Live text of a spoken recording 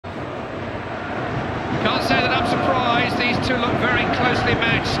Can't say that I'm surprised. These two look very closely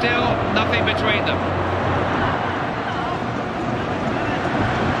matched still. Nothing between them.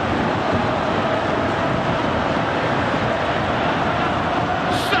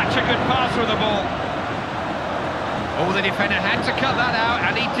 Such a good pass through the ball. Oh, the defender had to cut that out,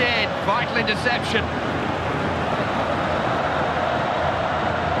 and he did. Vital interception.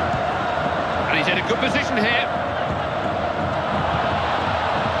 And he's in a good position here.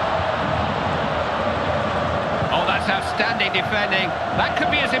 Oh, that's outstanding defending. That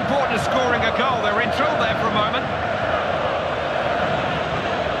could be as important as scoring a goal. They were in trouble there for a moment.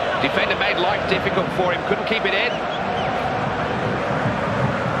 Defender made life difficult for him. Couldn't keep it in.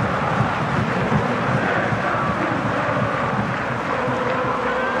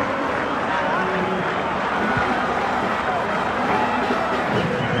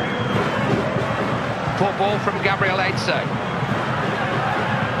 Poor ball from Gabriel Eitze.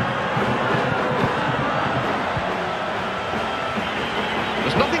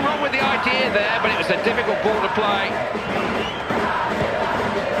 There's nothing wrong with the idea there, but it was a difficult ball to play.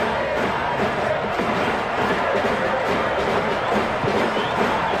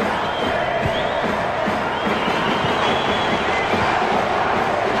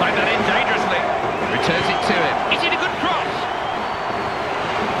 Played that in dangerously. Returns it to him. Is it a good cross?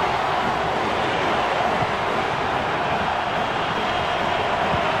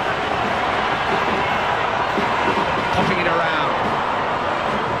 Popping it around.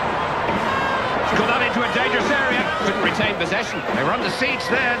 He's got that into a dangerous area. Couldn't retain possession. They were under siege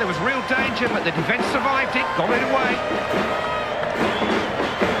there. There was real danger, but the defence survived it, got it away.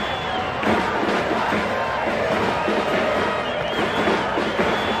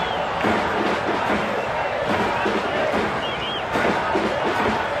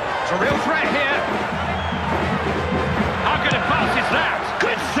 It's a real threat here. How good a pass is that?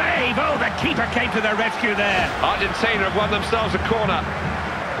 Good save! Oh, the keeper came to their rescue there. Argentina have won themselves a corner.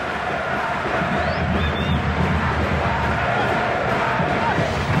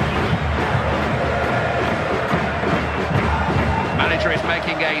 Manager is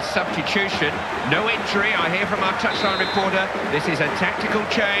making a substitution. No injury, I hear from our touchline reporter. This is a tactical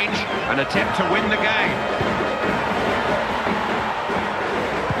change, an attempt to win the game.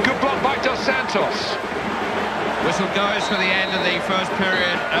 Good block by Dos Santos. Whistle goes for the end of the first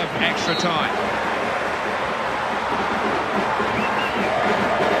period of extra time.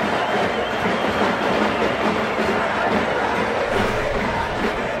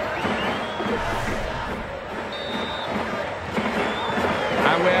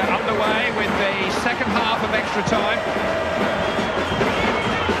 And we're underway with the second half of extra time.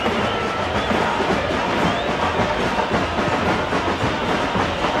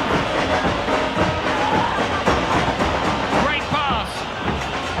 Great pass.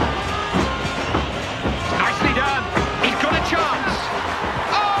 Nicely done. He's got a chance.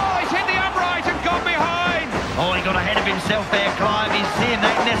 Oh, he's hit the upright and gone behind. Oh, he got ahead of himself there, Clive. He's seeing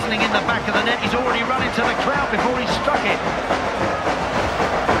that nestling in the back of the net. He's already run into the crowd before he struck it.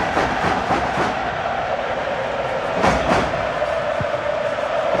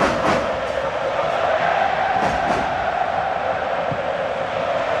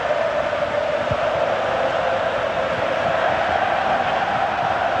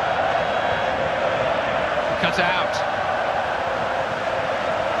 Cut out.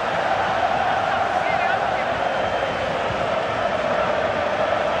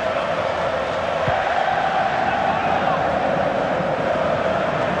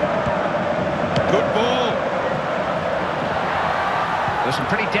 Good ball. There's some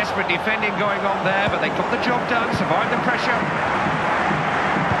pretty desperate defending going on there, but they got the job done, survived the pressure.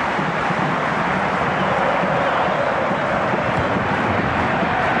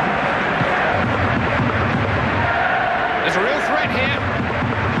 There's a real threat here.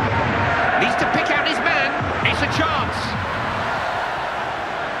 Needs to pick out his man. It's a chance.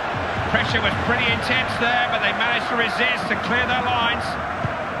 Pressure was pretty intense there, but they managed to resist and clear their lines.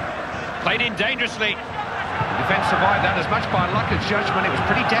 Played in dangerously. The defence survived that as much by luck as judgment. It was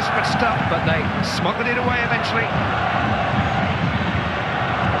pretty desperate stuff, but they smuggled it away eventually.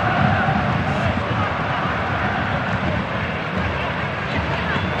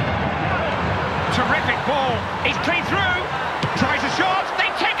 Terrific ball. He's clean through. Tries a shot.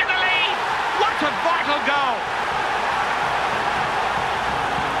 They've taken the lead. What a vital goal.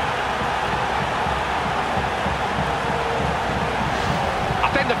 I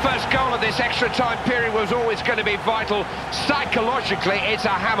think the first goal of this extra time period was always going to be vital. Psychologically, it's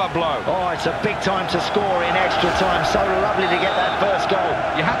a hammer blow. Oh, it's a big time to score in extra time. So lovely to get that first goal.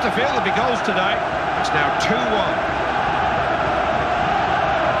 You have to feel there'll be goals today. It's now 2-1.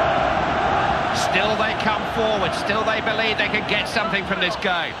 Still they come forward. Still they believe they can get something from this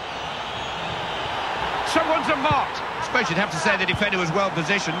game. Someone's unmarked. I suppose you'd have to say the defender was well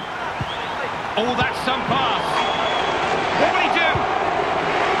positioned. Oh, that's some pass. What will he do?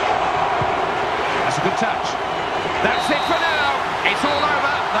 That's a good touch. That's it for now. It's all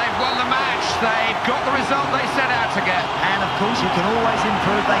over. They've won the match. They've got the result they set out to get. And of course, you can always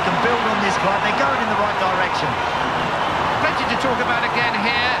improve. They can build on this club. They're going in the right direction. Plenty to talk about again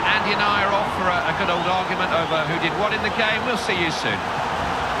here. Andy and I are off for a good old argument over who did what in the game. We'll see you soon.